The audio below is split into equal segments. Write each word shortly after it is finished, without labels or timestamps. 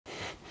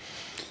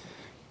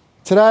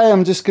Today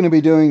I'm just going to be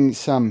doing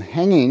some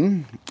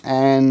hanging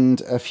and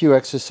a few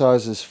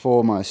exercises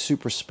for my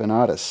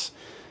supraspinatus,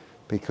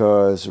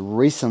 because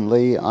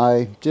recently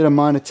I did a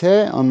minor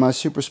tear on my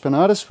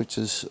supraspinatus, which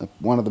is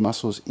one of the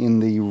muscles in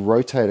the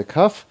rotator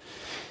cuff,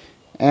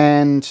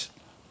 and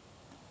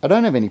I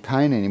don't have any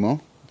pain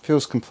anymore. It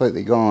feels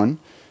completely gone,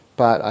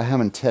 but I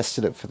haven't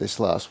tested it for this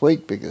last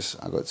week because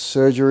I got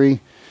surgery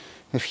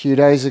a few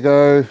days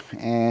ago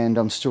and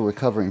I'm still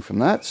recovering from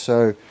that.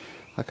 So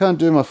I can't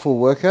do my full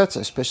workouts.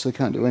 I especially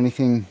can't do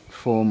anything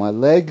for my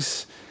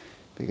legs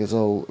because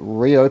I'll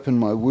reopen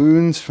my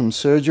wounds from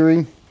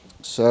surgery.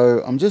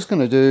 So I'm just going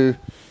to do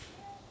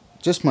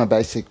just my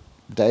basic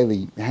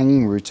daily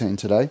hanging routine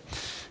today,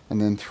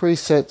 and then 3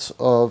 sets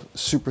of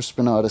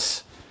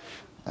supraspinatus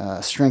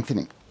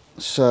strengthening.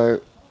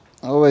 So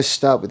I always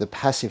start with a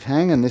passive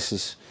hang, and this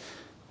is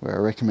where I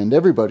recommend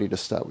everybody to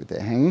start with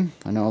their hanging.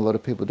 I know a lot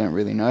of people don't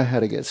really know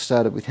how to get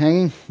started with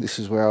hanging. This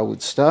is where I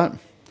would start.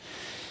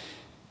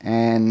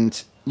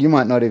 And you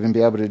might not even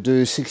be able to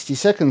do 60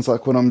 seconds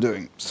like what I'm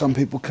doing. Some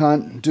people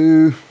can't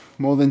do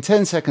more than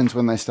 10 seconds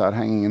when they start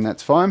hanging, and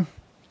that's fine.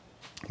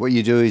 What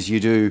you do is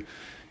you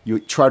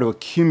try to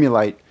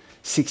accumulate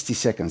 60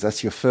 seconds.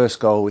 That's your first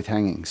goal with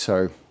hanging.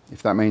 So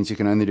if that means you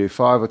can only do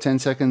 5 or 10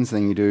 seconds,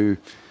 then you do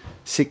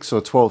 6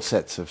 or 12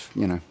 sets of,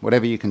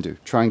 whatever you can do.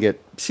 Try and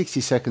get 60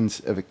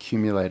 seconds of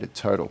accumulated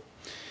total.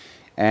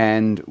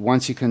 And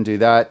once you can do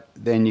that,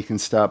 then you can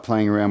start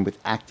playing around with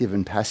active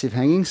and passive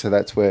hanging. So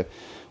that's where,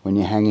 when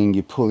you're hanging,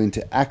 you pull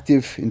into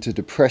active, into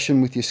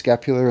depression with your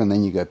scapula, and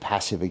then you go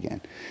passive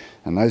again.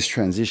 And those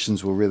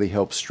transitions will really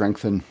help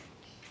strengthen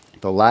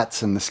the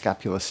lats and the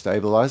scapular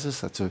stabilizers.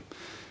 That's a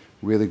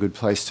really good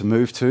place to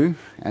move to.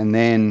 And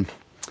then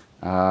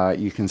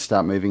you can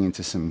start moving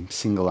into some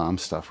single arm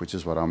stuff, which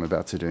is what I'm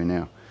about to do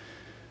now.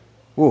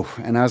 Ooh,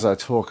 and as I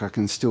talk, I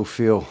can still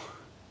feel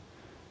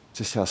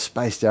just how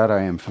spaced out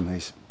I am from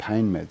these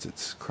pain meds.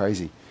 It's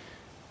crazy.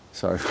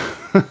 So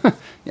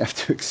you have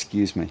to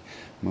excuse me.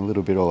 I'm a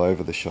little bit all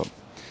over the shop.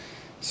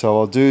 So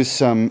I'll do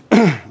some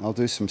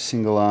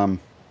single arm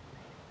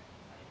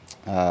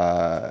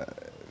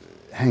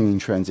hanging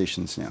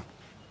transitions now.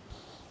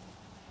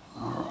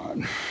 All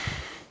right.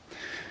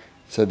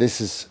 So this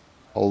is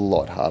a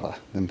lot harder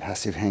than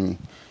passive hanging,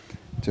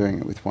 doing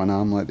it with one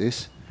arm like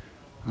this.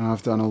 And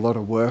I've done a lot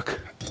of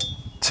work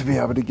to be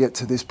able to get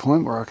to this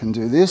point where I can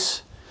do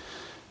this.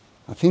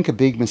 I think a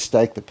big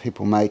mistake that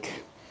people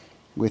make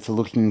with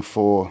looking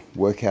for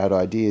workout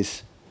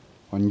ideas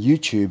on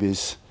YouTube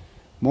is,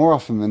 more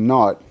often than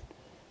not,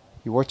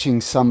 you're watching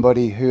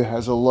somebody who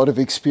has a lot of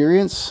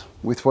experience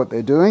with what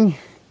they're doing,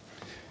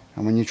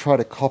 and when you try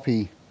to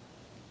copy,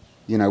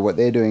 what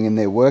they're doing in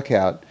their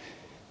workout,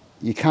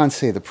 you can't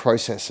see the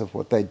process of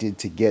what they did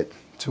to get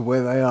to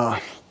where they are.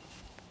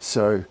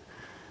 So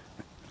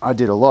I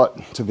did a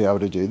lot to be able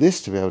to do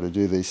this, to be able to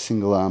do these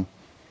single arm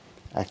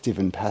active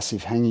and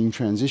passive hanging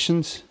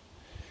transitions,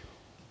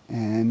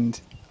 and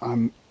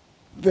I'm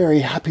very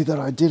happy that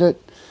I did it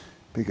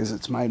because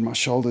it's made my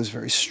shoulders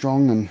very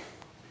strong and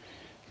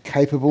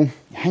capable.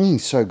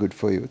 Hanging's so good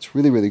for you. It's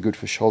really, really good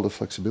for shoulder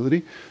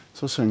flexibility.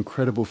 It's also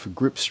incredible for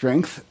grip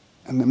strength.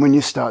 And then when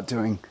you start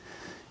doing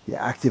your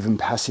active and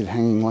passive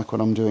hanging like what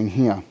I'm doing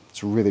here,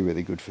 it's really,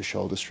 really good for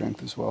shoulder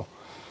strength as well.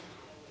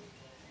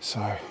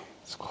 So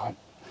it's quite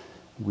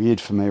weird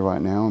for me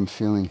right now. I'm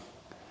feeling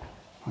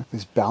like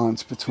this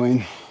balance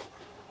between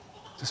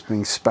just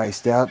being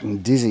spaced out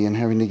and dizzy and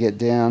having to get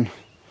down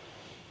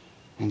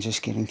and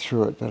just getting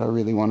through it. But I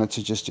really wanted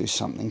to just do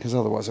something, because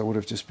otherwise I would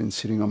have just been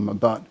sitting on my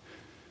butt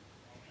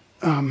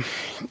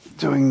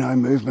doing no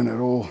movement at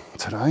all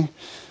today,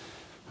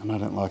 and I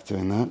don't like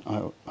doing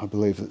that. I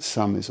believe that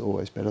some is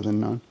always better than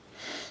none,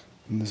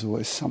 and there's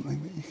always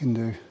something that you can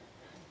do.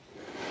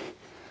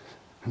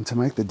 And to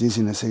make the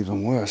dizziness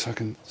even worse,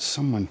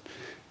 someone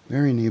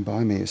very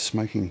nearby me is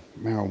smoking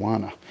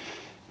marijuana,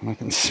 and I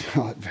can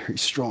smell it very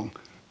strong.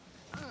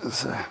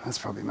 So that's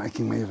probably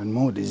making me even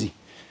more dizzy.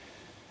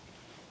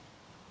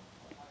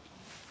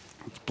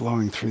 It's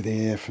blowing through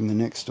the air from the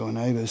next door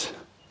neighbours.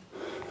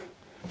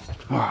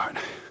 All right.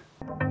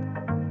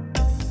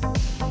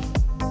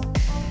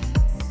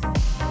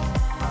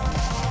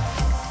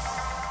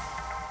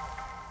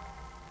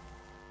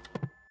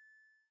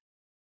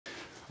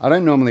 I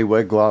don't normally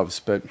wear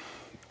gloves, but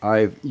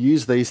I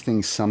use these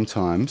things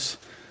sometimes,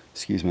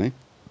 excuse me,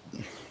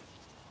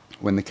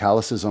 when the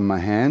calluses on my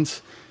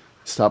hands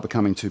start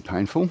becoming too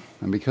painful.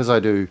 And because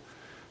I do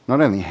not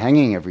only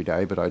hanging every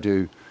day, but I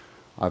do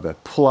either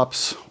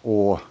pull-ups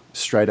or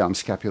straight arm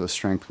scapular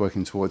strength,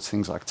 working towards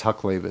things like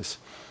tuck levers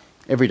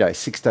every day,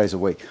 6 days a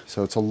week.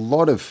 So it's a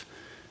lot of,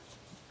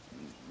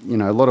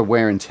 a lot of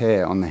wear and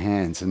tear on the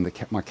hands, and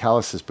my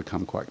calluses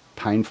become quite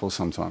painful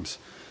sometimes.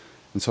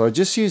 And so I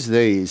just use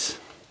these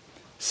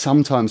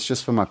sometimes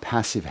just for my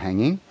passive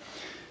hanging,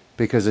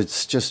 because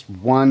it's just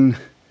one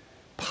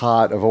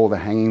part of all the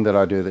hanging that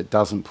I do that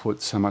doesn't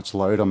put so much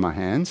load on my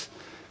hands,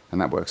 and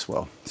that works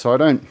well. So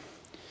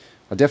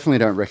I definitely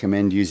don't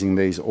recommend using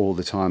these all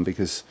the time,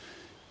 because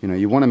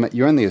you're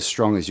only as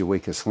strong as your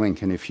weakest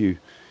link, and if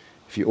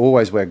if you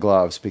always wear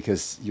gloves,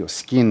 because your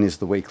skin is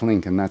the weak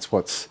link and that's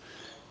what's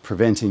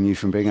preventing you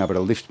from being able to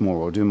lift more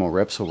or do more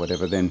reps or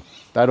whatever, then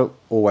that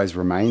always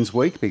remains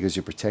weak because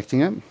you're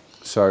protecting it.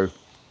 So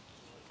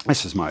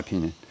that's just my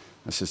opinion.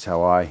 That's just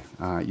how I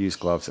use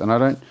gloves. And I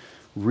don't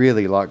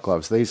really like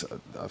gloves. I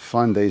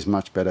find these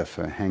much better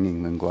for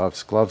hanging than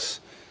gloves.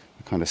 Gloves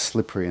are kind of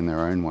slippery in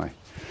their own way.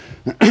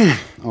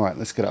 All right,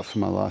 let's get up for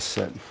my last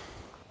set.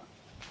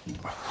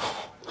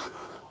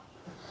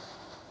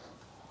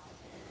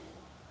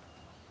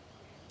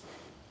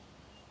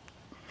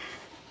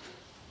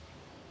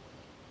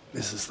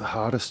 This is the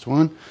hardest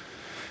one.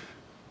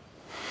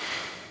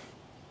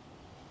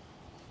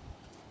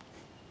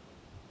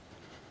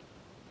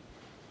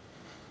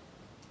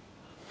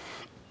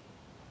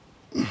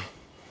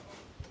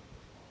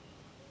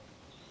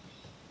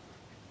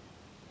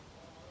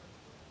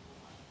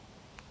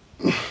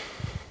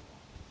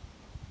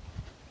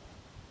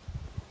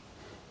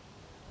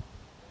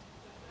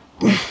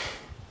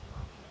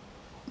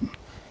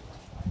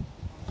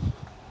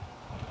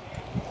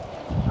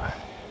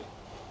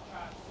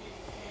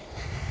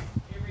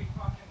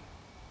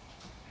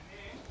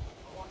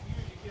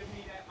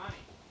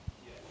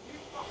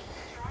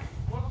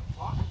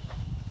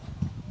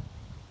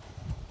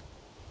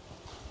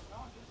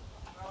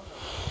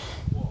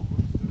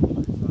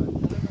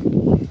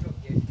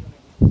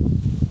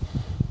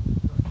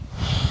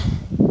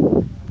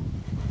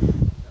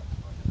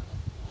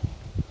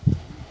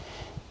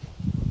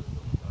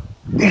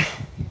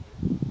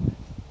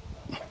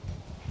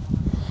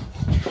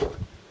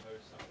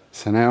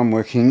 So now I'm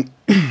working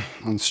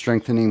on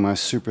strengthening my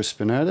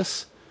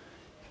supraspinatus,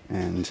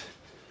 and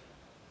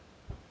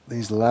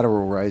these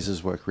lateral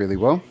raises work really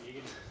well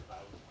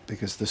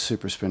because the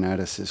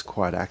supraspinatus is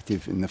quite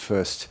active in the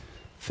first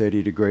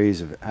 30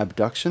 degrees of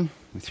abduction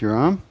with your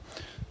arm.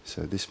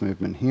 So this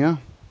movement here,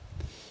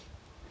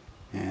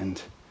 and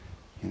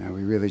you know,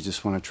 we really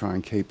just want to try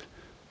and keep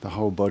the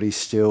whole body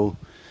still.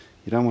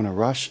 You don't want to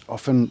rush.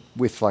 Often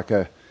with like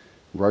a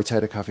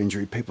rotator cuff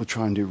injury, people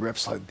try and do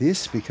reps like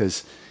this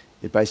because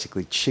it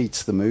basically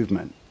cheats the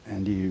movement,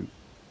 and you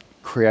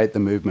create the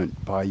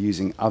movement by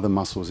using other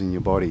muscles in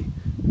your body.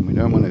 And we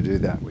don't want to do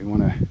that. We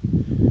want to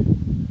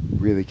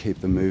really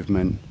keep the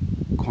movement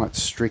quite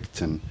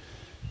strict and,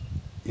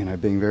 you know,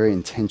 being very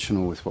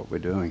intentional with what we're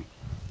doing.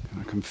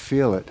 And I can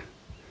feel it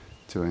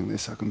doing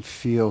this. I can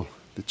feel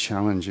the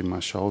challenge in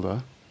my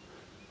shoulder,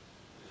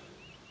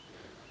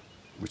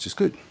 which is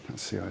good.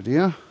 That's the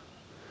idea.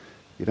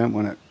 You don't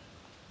want to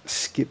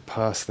skip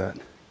past that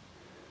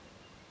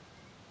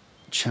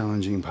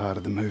challenging part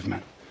of the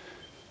movement.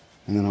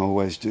 And then I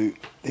always do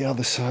the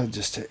other side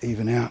just to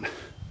even out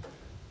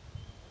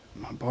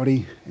my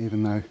body,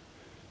 even though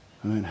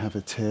I don't have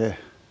a tear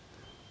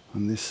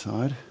on this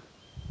side.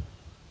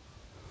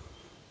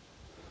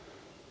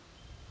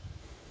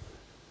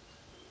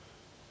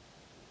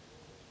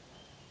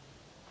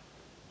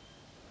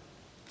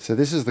 So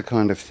this is the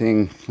kind of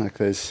thing, like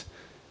there's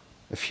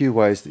a few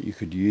ways that you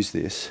could use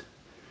this.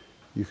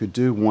 You could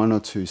do 1 or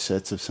 2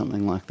 sets of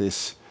something like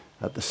this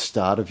at the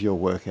start of your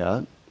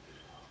workout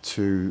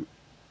to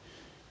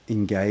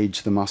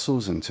engage the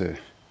muscles and to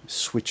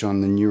switch on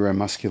the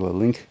neuromuscular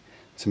link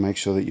to make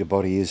sure that your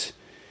body is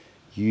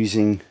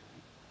using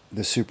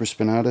the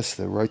supraspinatus,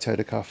 the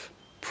rotator cuff,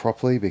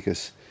 properly,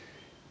 because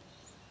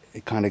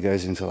it kind of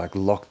goes into like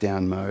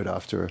lockdown mode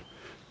after a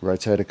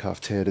rotator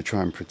cuff tear to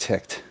try and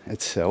protect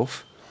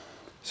itself.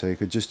 So you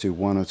could just do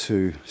 1 or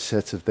 2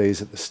 sets of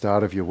these at the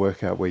start of your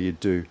workout where you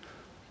do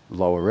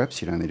lower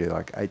reps. You'd only do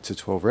like 8 to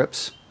 12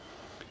 reps.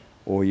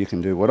 Or you can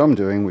do what I'm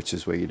doing, which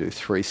is where you do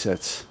 3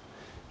 sets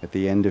at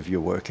the end of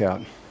your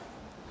workout,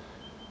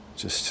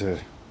 just to,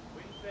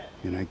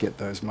 you know, get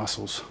those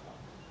muscles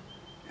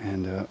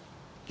and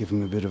give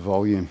them a bit of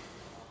volume.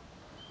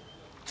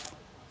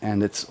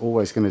 And it's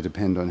always going to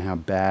depend on how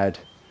bad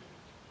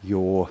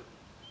your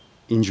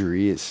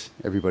injury is.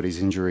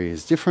 Everybody's injury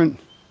is different,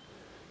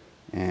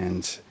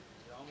 and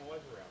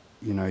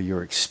you know,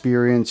 your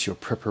experience, your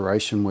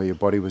preparation, where your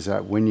body was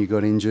at when you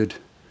got injured,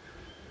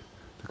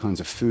 the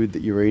kinds of food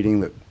that you're eating,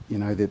 that, you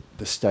know,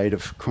 the state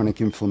of chronic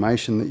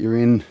inflammation that you're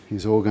in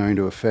is all going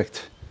to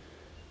affect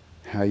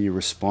how you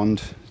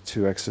respond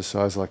to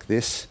exercise like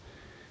this.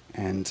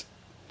 And,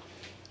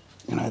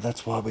 you know,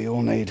 that's why we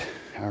all need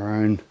our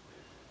own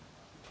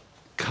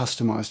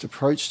customized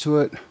approach to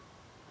it.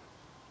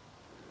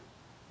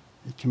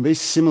 It can be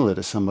similar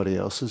to somebody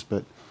else's,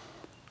 but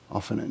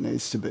often it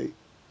needs to be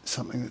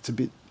something that's a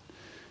bit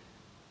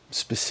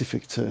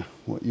specific to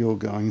what you're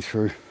going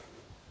through.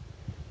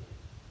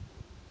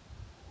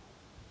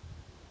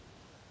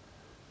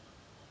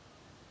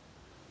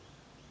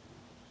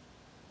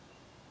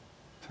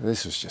 So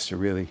this was just a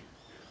really,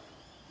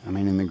 I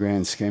mean, in the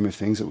grand scheme of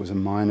things, it was a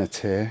minor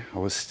tear. I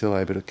was still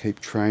able to keep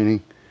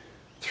training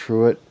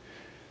through it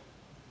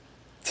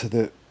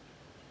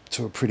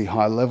to a pretty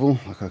high level.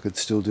 Like I could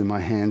still do my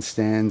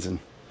handstands and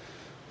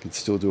could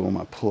still do all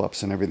my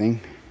pull-ups and everything.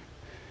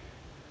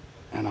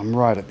 And I'm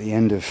right at the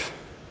end of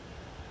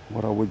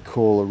what I would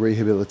call a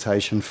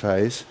rehabilitation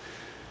phase.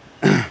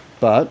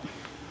 But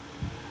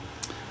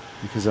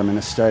because I'm in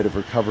a state of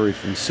recovery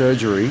from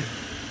surgery,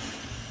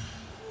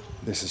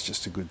 this is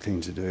just a good thing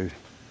to do.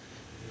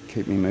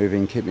 Keep me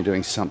moving, keep me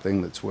doing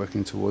something that's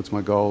working towards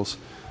my goals,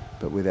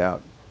 but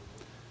without,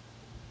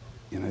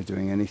 you know,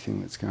 doing anything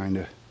that's going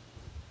to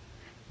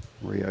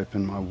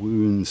reopen my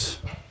wounds.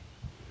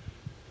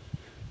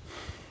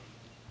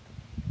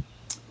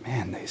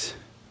 Man, these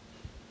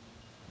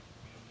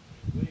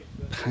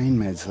pain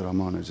meds that I'm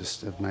on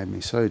have made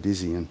me so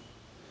dizzy, and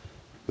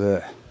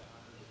I'm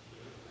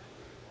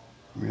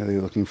really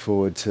looking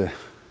forward to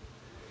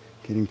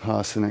getting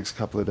past the next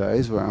couple of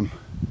days where I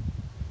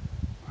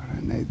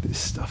don't need this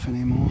stuff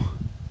anymore.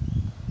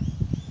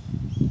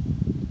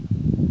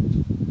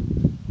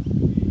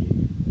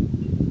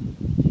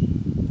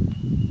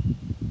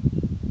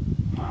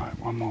 Alright,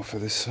 one more for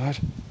this side.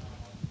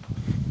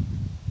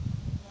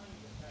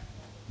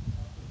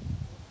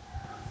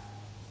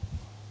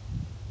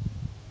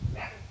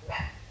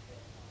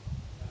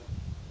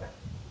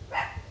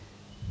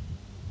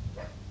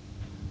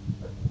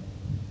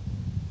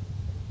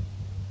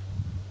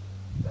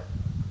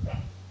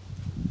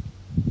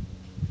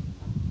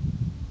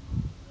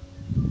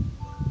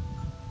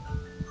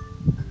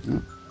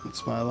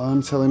 That's my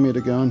alarm telling me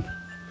to go and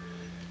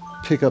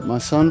pick up my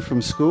son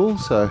from school,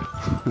 so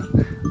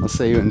I'll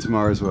see you in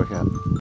tomorrow's workout.